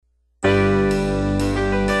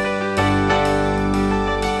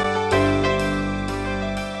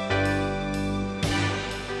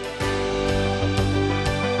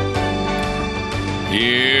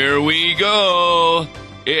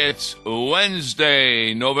It's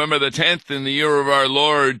Wednesday, November the 10th in the year of our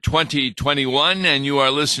Lord 2021, and you are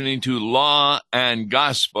listening to Law and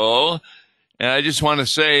Gospel. And I just want to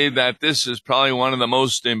say that this is probably one of the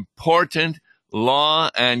most important Law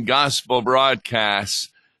and Gospel broadcasts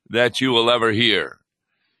that you will ever hear.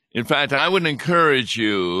 In fact, I would encourage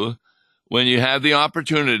you, when you have the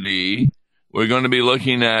opportunity, we're going to be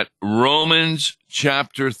looking at Romans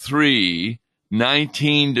chapter 3,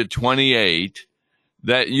 19 to 28,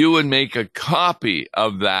 that you would make a copy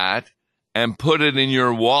of that and put it in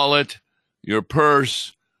your wallet, your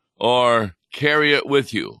purse, or carry it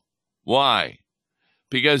with you. Why?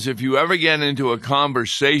 Because if you ever get into a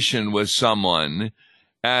conversation with someone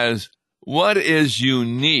as what is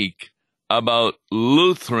unique about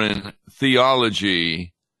Lutheran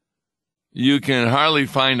theology, you can hardly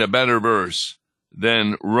find a better verse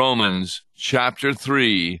than Romans chapter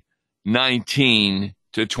 3, 19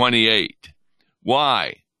 to 28.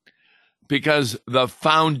 Why? Because the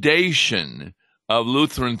foundation of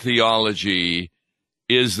Lutheran theology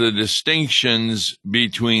is the distinctions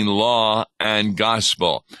between law and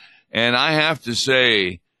gospel. And I have to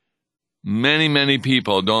say, many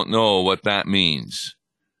people don't know what that means.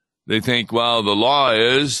 They think, well, the law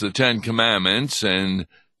is the 10 Commandments, and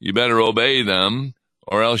you better obey them,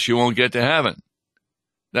 or else you won't get to heaven.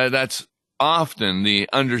 That's often the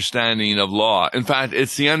understanding of law. In fact,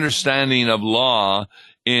 it's the understanding of law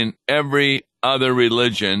in every other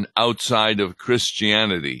religion outside of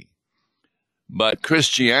Christianity. But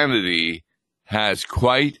Christianity has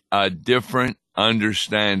quite a different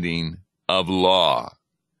understanding of law.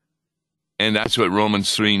 And that's what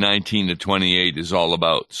Romans 3, 19 to 28 is all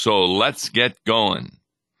about. So let's get going.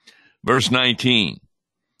 Verse 19.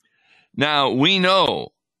 Now we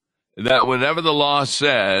know that whatever the law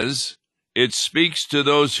says, it speaks to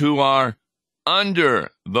those who are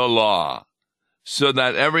under the law, so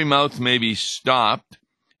that every mouth may be stopped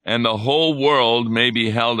and the whole world may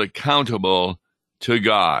be held accountable to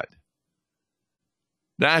God.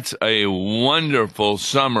 That's a wonderful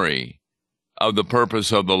summary of the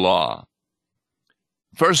purpose of the law.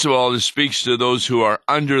 First of all, it speaks to those who are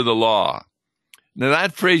under the law. Now,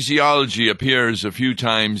 that phraseology appears a few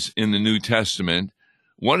times in the New Testament.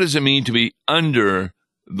 What does it mean to be under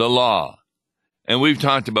the law? And we've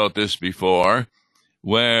talked about this before,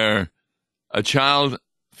 where a child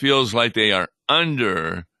feels like they are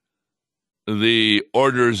under the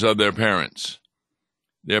orders of their parents.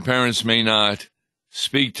 Their parents may not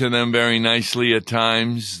speak to them very nicely at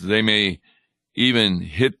times. They may even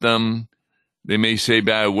hit them. They may say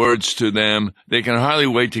bad words to them. They can hardly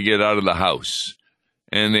wait to get out of the house.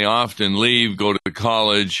 And they often leave, go to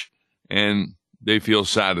college, and they feel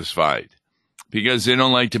satisfied because they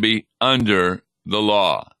don't like to be under the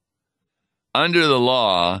law. Under the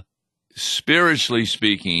law, spiritually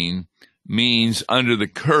speaking, means under the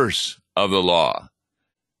curse of the law.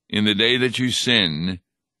 In the day that you sin,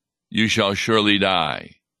 you shall surely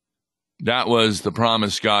die. That was the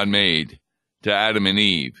promise God made to Adam and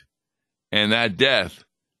Eve. And that death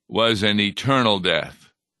was an eternal death.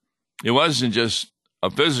 It wasn't just a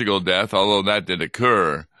physical death, although that did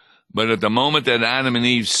occur. But at the moment that Adam and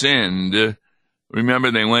Eve sinned,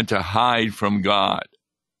 remember, they went to hide from God,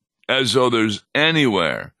 as though there's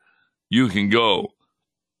anywhere you can go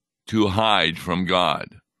to hide from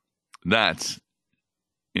God. That's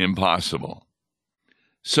impossible.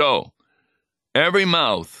 So, every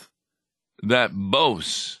mouth that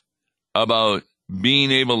boasts about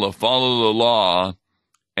being able to follow the law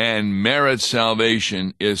and merit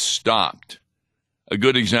salvation is stopped. A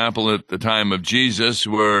good example at the time of Jesus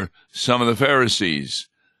were some of the Pharisees.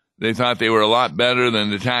 They thought they were a lot better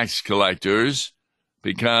than the tax collectors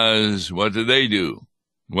because what did they do?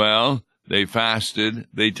 Well, they fasted,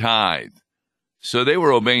 they tithed. So they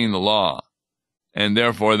were obeying the law. And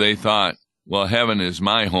therefore they thought, well, heaven is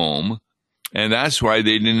my home. And that's why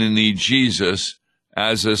they didn't need Jesus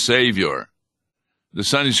as a Savior. The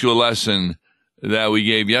Sunday school lesson that we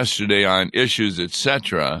gave yesterday on issues,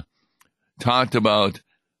 etc., talked about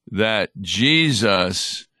that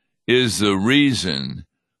Jesus is the reason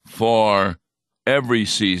for every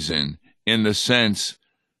season, in the sense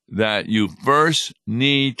that you first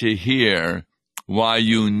need to hear why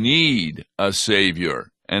you need a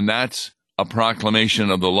Savior, and that's a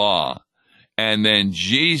proclamation of the law. And then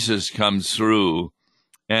Jesus comes through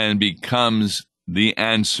and becomes the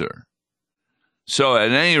answer. So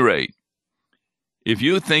at any rate, if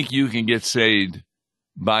you think you can get saved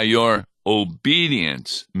by your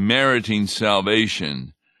obedience meriting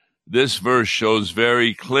salvation, this verse shows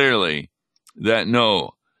very clearly that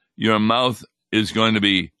no, your mouth is going to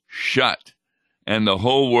be shut and the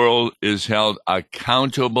whole world is held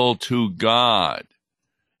accountable to God.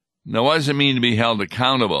 Now, what does it mean to be held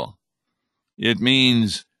accountable? It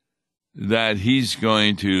means that he's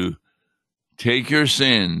going to take your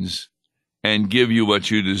sins and give you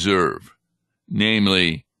what you deserve,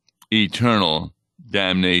 namely eternal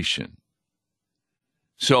damnation.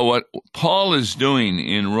 So what Paul is doing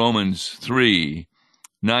in Romans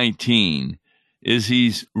 3:19 is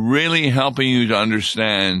he's really helping you to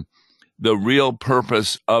understand the real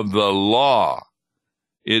purpose of the law.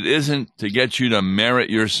 It isn't to get you to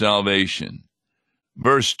merit your salvation.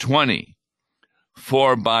 Verse 20,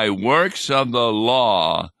 for by works of the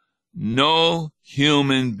law, no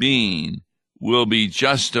human being will be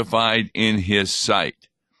justified in his sight,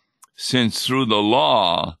 since through the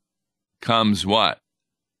law comes what?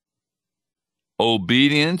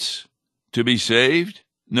 Obedience to be saved?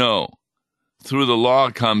 No. Through the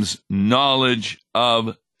law comes knowledge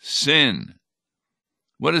of sin.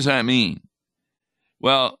 What does that mean?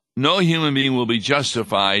 Well, no human being will be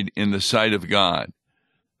justified in the sight of God.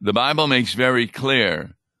 The Bible makes very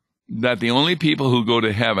clear that the only people who go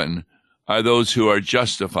to heaven are those who are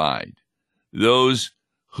justified, those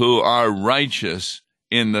who are righteous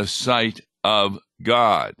in the sight of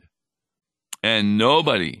God. And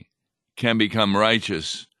nobody can become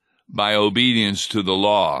righteous by obedience to the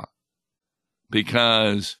law,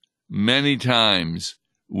 because many times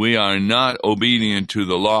we are not obedient to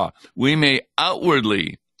the law. We may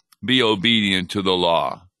outwardly be obedient to the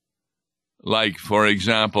law. Like, for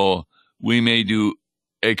example, we may do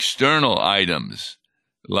external items,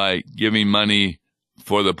 like giving money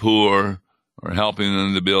for the poor, or helping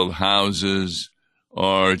them to build houses,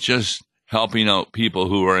 or just helping out people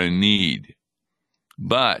who are in need.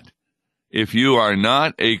 But if you are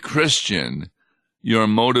not a Christian, your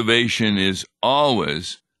motivation is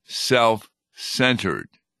always self-centered.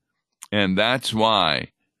 And that's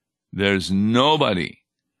why there's nobody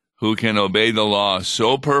who can obey the law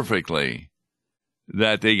so perfectly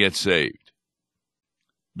that they get saved.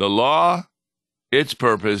 The law, its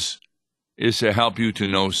purpose is to help you to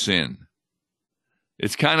know sin.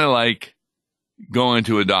 It's kind of like going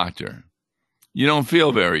to a doctor. You don't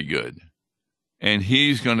feel very good, and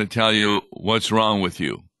he's going to tell you what's wrong with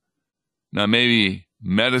you. Now, maybe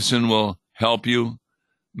medicine will help you,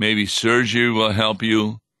 maybe surgery will help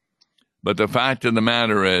you, but the fact of the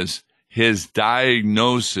matter is, his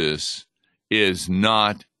diagnosis is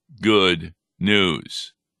not good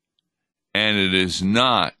news. And it is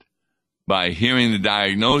not by hearing the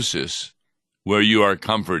diagnosis where you are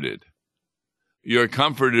comforted. You're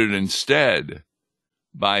comforted instead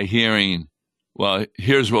by hearing, well,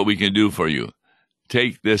 here's what we can do for you.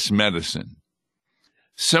 Take this medicine.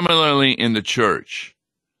 Similarly, in the church,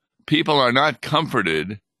 people are not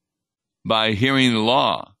comforted by hearing the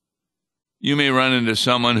law. You may run into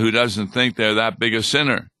someone who doesn't think they're that big a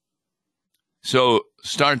sinner. So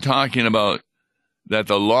start talking about that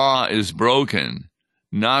the law is broken,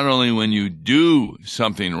 not only when you do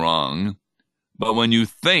something wrong, but when you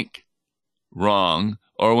think wrong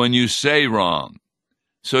or when you say wrong.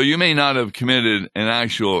 So you may not have committed an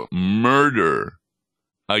actual murder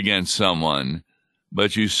against someone,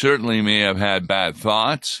 but you certainly may have had bad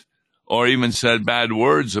thoughts or even said bad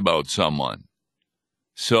words about someone.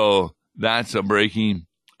 So that's a breaking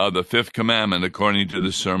of the fifth commandment according to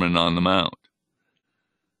the Sermon on the Mount.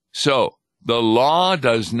 So the law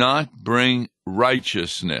does not bring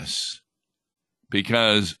righteousness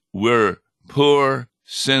because we're poor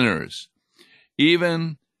sinners.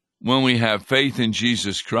 Even when we have faith in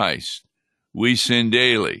Jesus Christ, we sin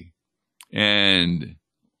daily. And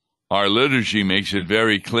our liturgy makes it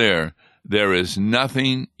very clear there is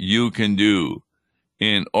nothing you can do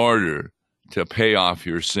in order to pay off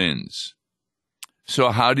your sins.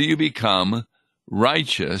 So how do you become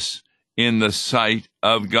righteous in the sight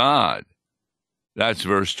of God? That's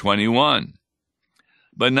verse 21.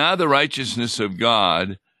 But now the righteousness of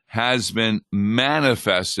God has been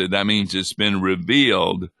manifested. That means it's been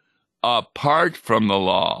revealed apart from the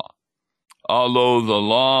law, although the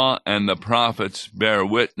law and the prophets bear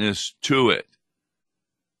witness to it.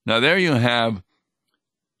 Now there you have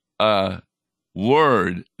a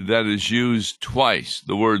word that is used twice,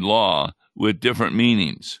 the word law, with different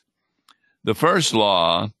meanings. The first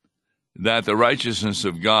law, that the righteousness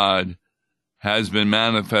of God has been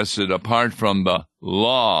manifested apart from the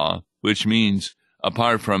law, which means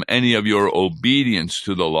apart from any of your obedience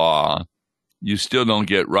to the law, you still don't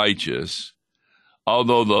get righteous,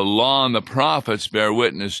 although the law and the prophets bear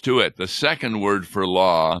witness to it. The second word for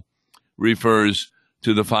law refers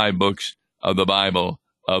to the 5 books of the Bible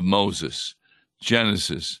of Moses: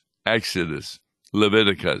 Genesis, Exodus,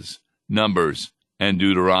 Leviticus, Numbers, and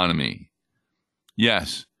Deuteronomy.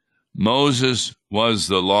 Yes, Moses was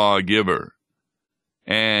the lawgiver.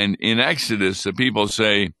 And in Exodus, the people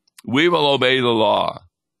say, "We will obey the law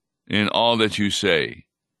in all that you say."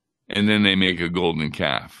 And then they make a golden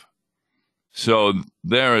calf. So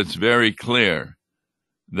there it's very clear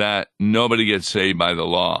that nobody gets saved by the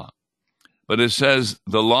law. But it says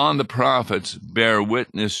the law and the prophets bear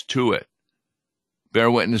witness to it.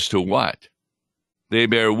 Bear witness to what? They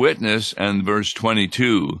bear witness, and verse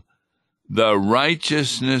 22, the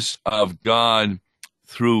righteousness of God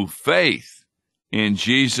through faith in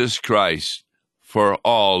Jesus Christ for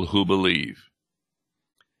all who believe.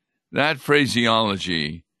 That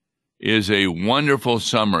phraseology is a wonderful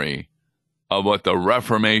summary of what the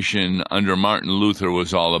Reformation under Martin Luther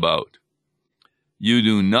was all about. You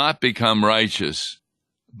do not become righteous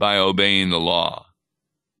by obeying the law.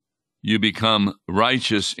 You become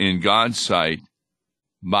righteous in God's sight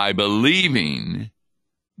by believing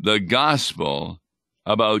the gospel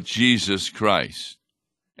about Jesus Christ.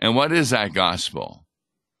 And what is that gospel?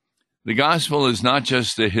 The gospel is not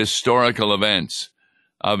just the historical events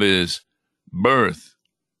of his birth,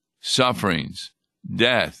 sufferings,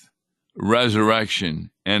 death,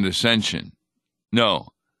 resurrection, and ascension. No,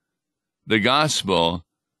 the gospel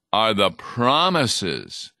are the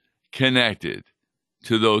promises connected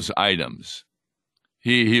to those items.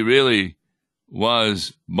 He really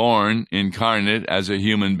was born incarnate as a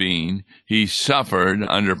human being. He suffered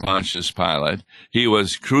under Pontius Pilate. He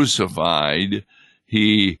was crucified.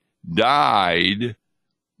 He died.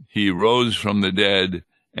 He rose from the dead,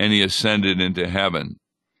 and he ascended into heaven.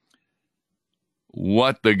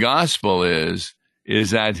 What the gospel is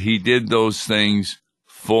that he did those things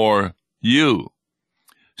for you.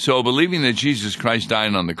 So believing that Jesus Christ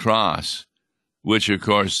died on the cross, which of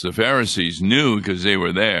course the Pharisees knew because they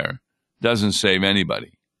were there, doesn't save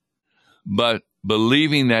anybody. But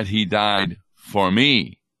believing that he died for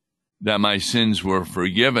me, that my sins were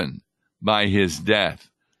forgiven by his death,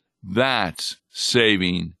 that's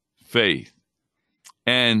saving faith.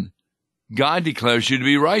 And God declares you to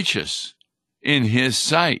be righteous in his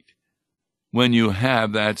sight when you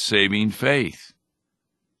have that saving faith.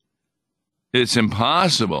 It's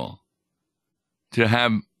impossible to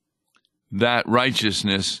have that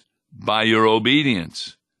righteousness by your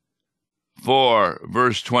obedience. For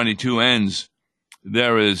verse 22 ends,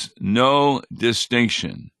 there is no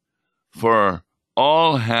distinction, for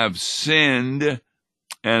all have sinned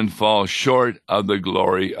and fall short of the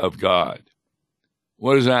glory of God.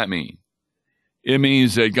 What does that mean? It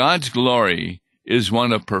means that God's glory is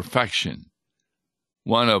one of perfection,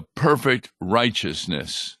 one of perfect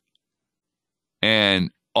righteousness. And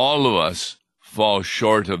all of us fall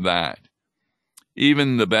short of that.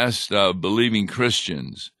 Even the best of believing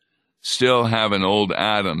Christians still have an old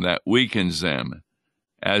Adam that weakens them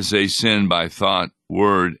as they sin by thought,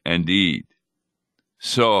 word, and deed.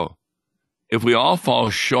 So, if we all fall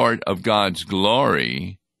short of God's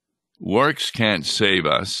glory, works can't save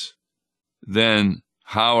us, then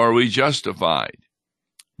how are we justified?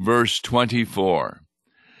 Verse 24,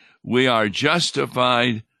 we are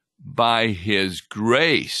justified by his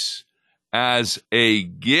grace as a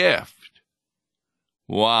gift.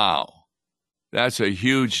 Wow, that's a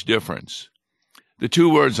huge difference. The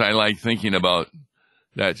two words I like thinking about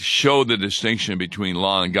that show the distinction between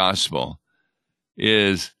law and gospel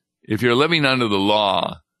is, if you're living under the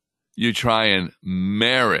law, you try and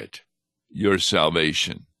merit your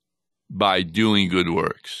salvation by doing good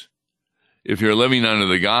works. If you're living under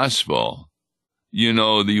the gospel, you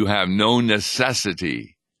know that you have no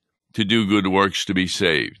necessity to do good works to be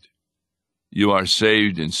saved. You are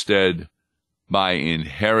saved instead by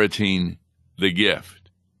inheriting the gift.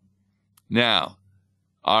 Now,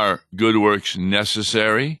 are good works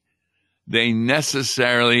necessary? They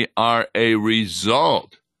necessarily are a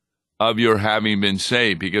result of your having been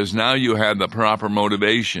saved, because now you have the proper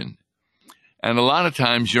motivation. And a lot of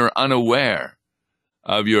times you're unaware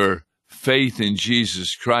of your faith in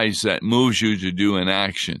Jesus Christ that moves you to do an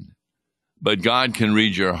action. But God can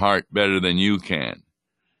read your heart better than you can.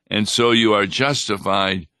 And so you are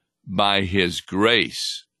justified by his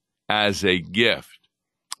grace as a gift.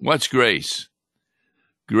 What's grace?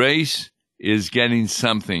 Grace is getting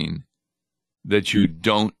something that you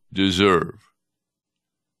don't deserve.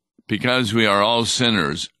 Because we are all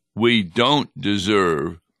sinners, we don't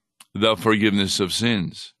deserve the forgiveness of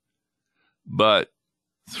sins. But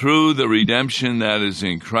through the redemption that is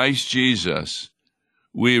in Christ Jesus,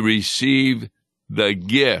 we receive the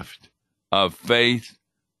gift of faith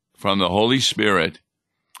from the Holy Spirit,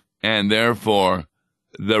 and therefore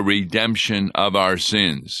the redemption of our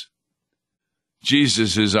sins.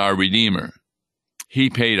 Jesus is our Redeemer. He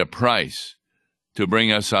paid a price to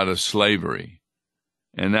bring us out of slavery,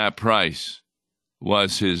 and that price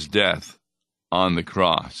was his death on the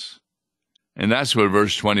cross. And that's what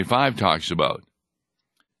verse 25 talks about,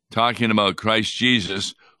 talking about Christ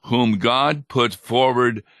Jesus, whom God put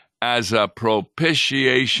forward as a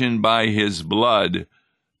propitiation by his blood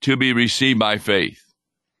to be received by faith.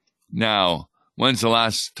 Now, when's the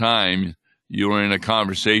last time you were in a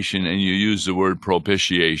conversation and you used the word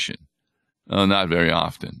propitiation? Oh, not very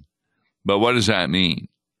often. But what does that mean?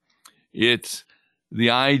 It's the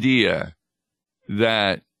idea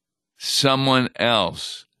that someone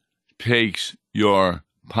else takes your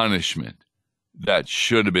punishment that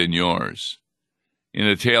should have been yours. In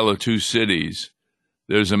A Tale of Two Cities,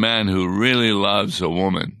 there's a man who really loves a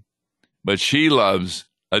woman, but she loves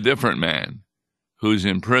a different man who's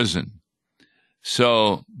in prison.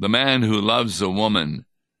 So the man who loves the woman,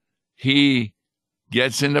 he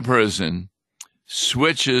gets into prison,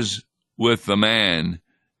 switches with the man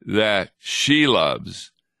that she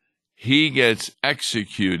loves. He gets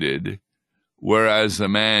executed, whereas the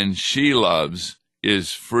man she loves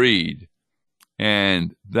is freed.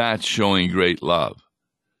 And that's showing great love.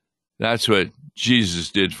 That's what Jesus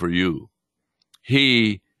did for you.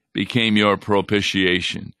 He became your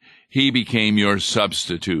propitiation. He became your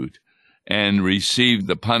substitute and received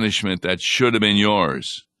the punishment that should have been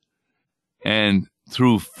yours. And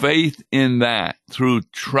through faith in that, through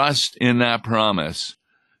trust in that promise,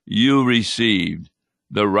 you received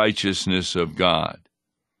the righteousness of God.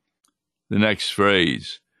 The next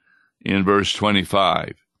phrase in verse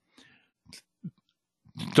 25,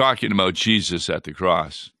 talking about Jesus at the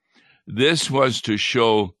cross. This was to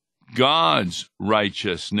show God's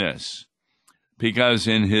righteousness, because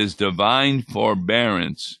in his divine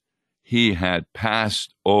forbearance, he had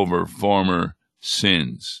passed over former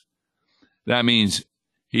sins. That means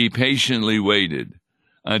he patiently waited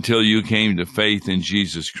until you came to faith in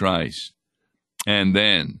Jesus Christ, and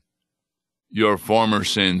then your former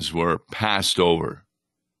sins were passed over.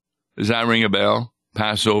 Does that ring a bell?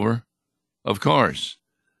 Passover? Of course.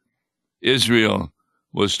 Israel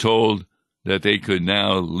was told that they could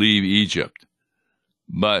now leave Egypt,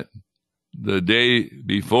 but the day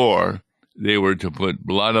before, they were to put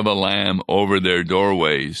blood of a lamb over their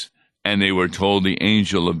doorways, and they were told the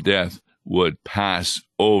angel of death would pass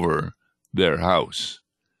over their house.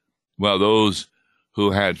 Well, those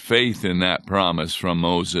who had faith in that promise from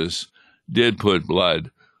Moses did put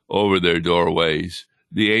blood over their doorways.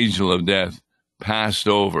 The angel of death passed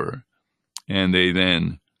over, and they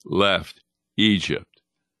then left Egypt.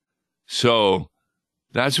 So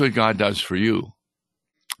that's what God does for you.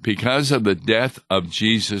 Because of the death of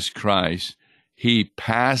Jesus Christ, he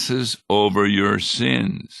passes over your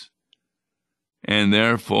sins. And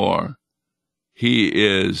therefore, he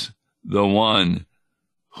is the one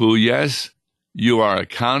who, yes, you are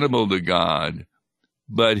accountable to God,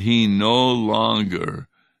 but he no longer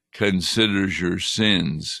considers your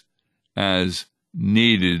sins as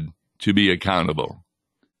needed to be accountable.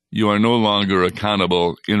 You are no longer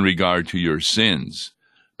accountable in regard to your sins,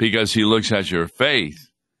 because he looks at your faith,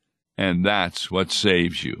 and that's what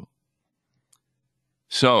saves you.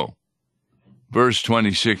 So, verse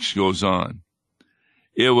 26 goes on.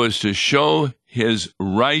 It was to show his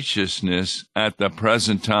righteousness at the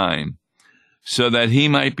present time, so that he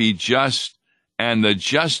might be just and the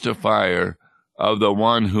justifier of the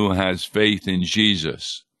one who has faith in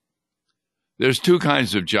Jesus. There's two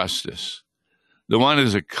kinds of justice. The one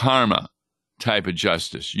is a karma type of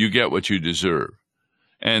justice. You get what you deserve.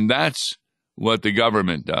 And that's what the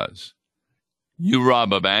government does. You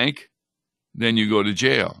rob a bank, then you go to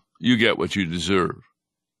jail. You get what you deserve.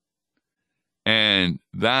 And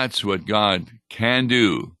that's what God can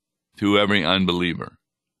do to every unbeliever.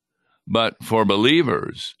 But for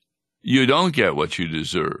believers, you don't get what you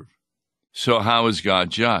deserve. So how is God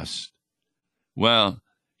just? Well,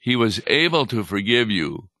 he was able to forgive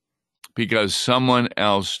you because someone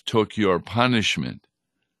else took your punishment.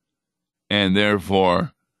 And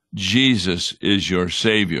therefore, Jesus is your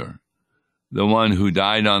Savior, the one who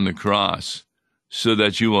died on the cross so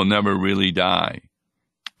that you will never really die.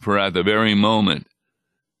 For at the very moment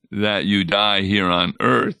that you die here on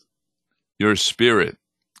earth, your spirit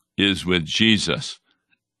is with Jesus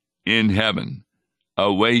in heaven,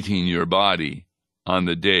 awaiting your body on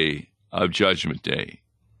the day of Judgment Day.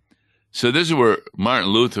 So this is where Martin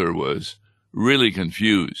Luther was really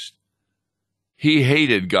confused. He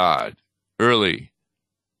hated God early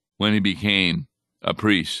when he became a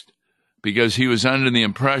priest, because he was under the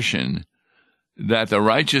impression that the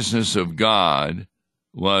righteousness of God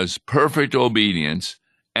was perfect obedience,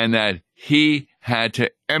 and that he had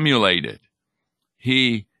to emulate it.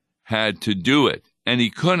 He had to do it, and he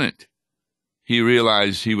couldn't. He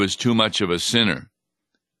realized he was too much of a sinner.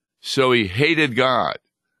 So he hated God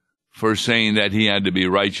for saying that he had to be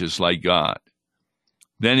righteous like God.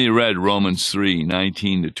 Then he read Romans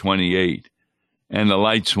 3:19-28, and the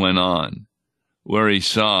lights went on, where he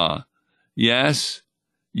saw, yes,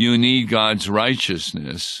 you need God's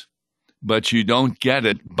righteousness, but you don't get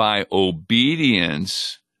it by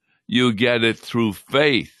obedience. You get it through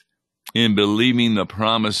faith in believing the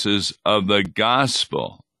promises of the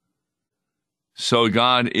gospel. So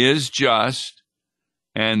God is just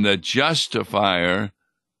and the justifier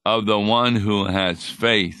of the one who has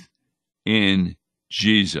faith in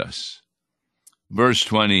Jesus. Verse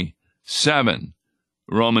 27,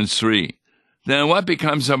 Romans 3. Then what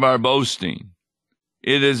becomes of our boasting?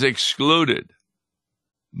 It is excluded.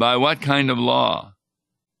 By what kind of law?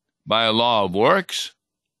 By a law of works?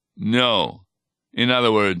 No. In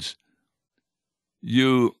other words,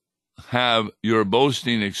 you have your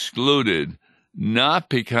boasting excluded not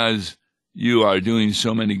because you are doing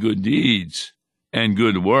so many good deeds and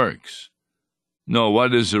good works. No,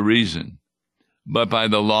 what is the reason? But by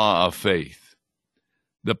the law of faith.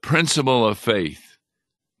 The principle of faith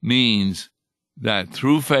means that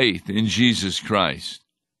through faith in Jesus Christ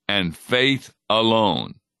and faith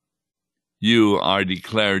alone, you are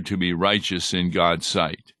declared to be righteous in God's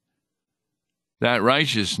sight. That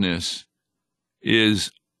righteousness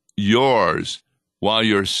is yours while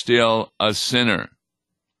you're still a sinner.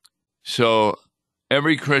 So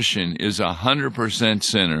every Christian is 100%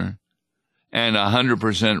 sinner and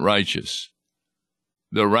 100% righteous.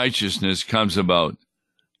 The righteousness comes about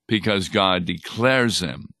because God declares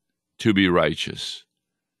them to be righteous.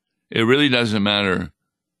 It really doesn't matter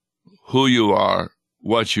who you are,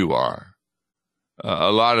 what you are.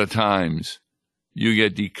 A lot of times you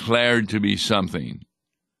get declared to be something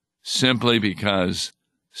simply because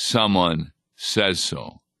someone says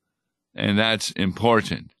so. And that's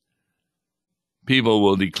important. People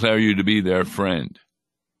will declare you to be their friend.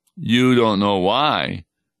 You don't know why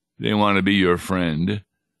they want to be your friend,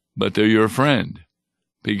 but they're your friend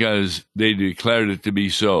because they declared it to be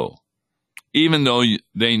so. Even though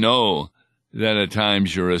they know that at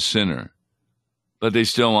times you're a sinner, but they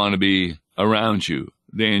still want to be around you.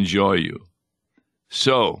 They enjoy you.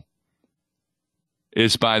 So,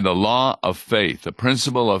 it's by the law of faith, the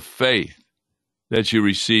principle of faith, that you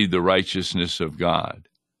receive the righteousness of God.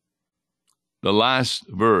 The last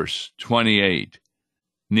verse, 28,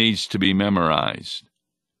 needs to be memorized.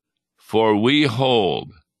 For we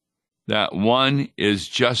hold that one is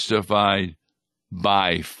justified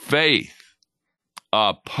by faith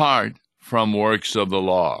apart from works of the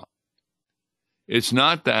law. It's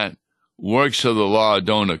not that works of the law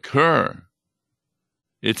don't occur.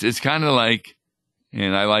 It's kind of like,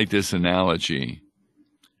 and I like this analogy,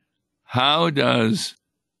 how does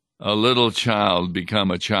a little child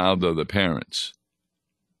become a child of the parents?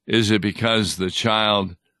 Is it because the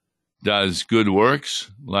child does good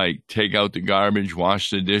works, like take out the garbage,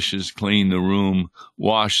 wash the dishes, clean the room,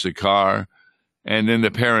 wash the car, and then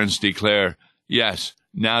the parents declare, yes,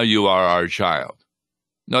 now you are our child?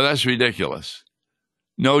 No, that's ridiculous.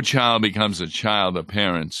 No child becomes a child of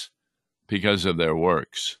parents because of their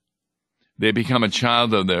works. They become a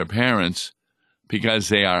child of their parents because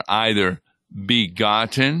they are either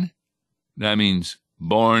begotten, that means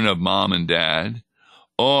born of mom and dad,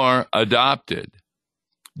 or adopted,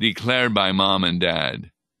 declared by mom and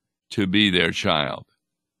dad to be their child.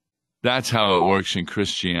 That's how it works in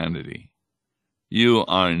Christianity. You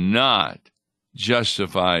are not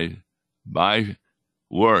justified by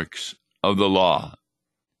works of the law.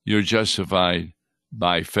 You're justified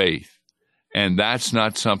by faith. And that's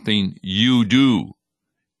not something you do.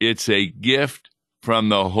 It's a gift from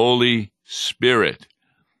the Holy Spirit,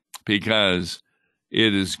 because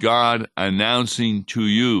it is God announcing to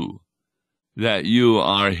you that you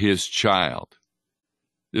are his child.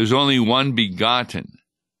 There's only one begotten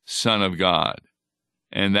Son of God,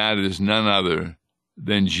 and that is none other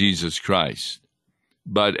than Jesus Christ.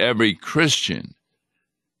 But every Christian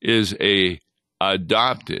is a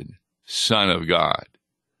adopted son of God.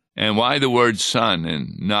 And why the word son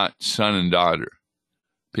and not son and daughter?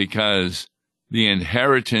 Because the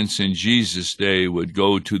inheritance in Jesus' day would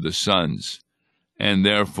go to the sons, and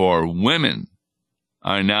therefore women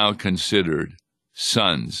are now considered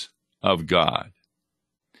sons of God.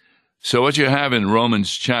 So what you have in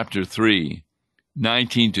Romans chapter 3,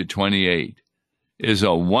 19-28, is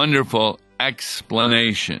a wonderful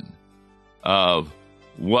explanation of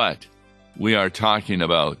what we are talking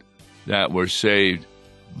about, that we're saved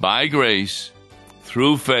by grace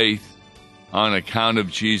through faith on account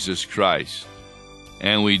of Jesus Christ,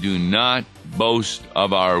 and we do not boast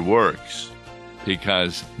of our works,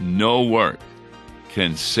 because no work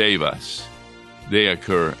can save us. They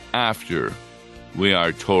occur after we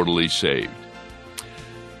are totally saved.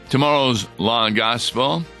 Tomorrow's Law and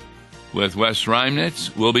Gospel with Wes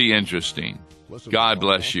Reimnitz will be interesting. God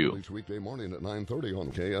bless you. Each weekday morning at 9:30 on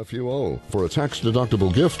KFUO. For a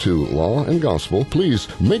tax-deductible gift to Law and Gospel, please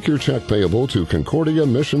make your check payable to Concordia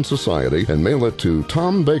Mission Society and mail it to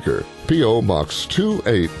Tom Baker, P.O. Box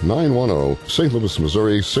 28910, St. Louis,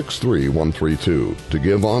 Missouri 63132. To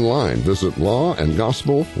give online, visit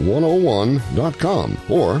lawandgospel101.com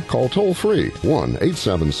or call toll-free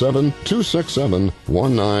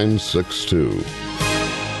 1-877-267-1962.